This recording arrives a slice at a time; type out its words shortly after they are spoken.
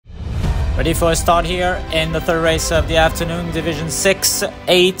Ready for a start here in the third race of the afternoon, Division 6,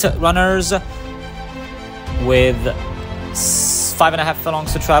 8 runners with 5.5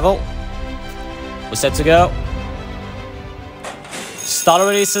 furlongs to travel. We're set to go. Start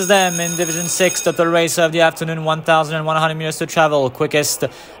releases them in Division 6, the third race of the afternoon, 1,100 meters to travel. Quickest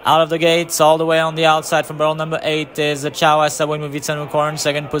out of the gates, all the way on the outside from barrel number 8 is Chow Asawin with Vitsanukorn.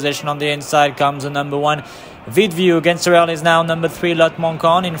 Second position on the inside comes number 1. Vidview against the rail is now number 3, Lot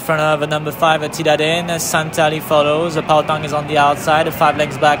Monkon, in front of number 5, THIDADIN. Santali follows. Paotang is on the outside. 5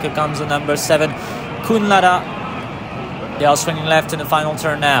 legs back comes number 7, Kunlada. They are swinging left in the final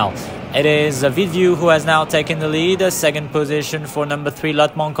turn now. It is Vidview who has now taken the lead. Second position for number 3,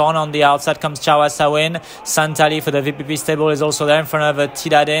 Lot Monkon. On the outside comes Chow Asawin. Santali for the VPP stable is also there in front of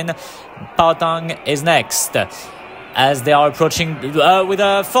THIDADIN. Paotang is next. As they are approaching with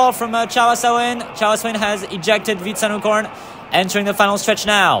a fall from Chow Asawin. Chow Asawin has ejected Vitsanukorn, entering the final stretch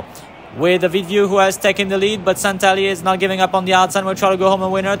now. With Vidview who has taken the lead, but Santali is not giving up on the outside. We'll try to go home a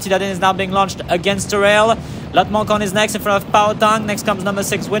winner. THIDADIN is now being launched against the rail. Lot Monkon is next in front of Paotang. Next comes number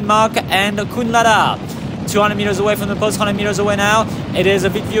 6, Windmark, and Kunlada. 200 meters away from the post, 100 meters away now. It is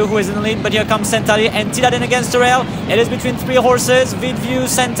Vidview who is in the lead, but here comes Santali and THIDADIN against the rail. It is between 3 horses. Vidview,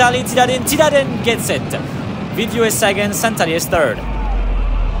 Santali, THIDADIN. THIDADIN gets it. Vidview is second, Santali is third.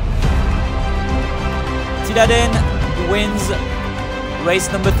 THIDADIN wins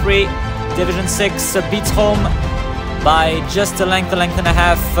race number 3, Division 6, beats home by just a length and a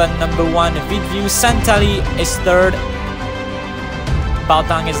half. Number 1, Vidview. Santali is third.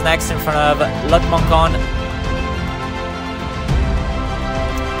 Paotang is next in front of Lot Monkon.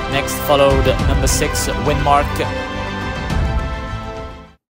 Next followed number 6, Windmark.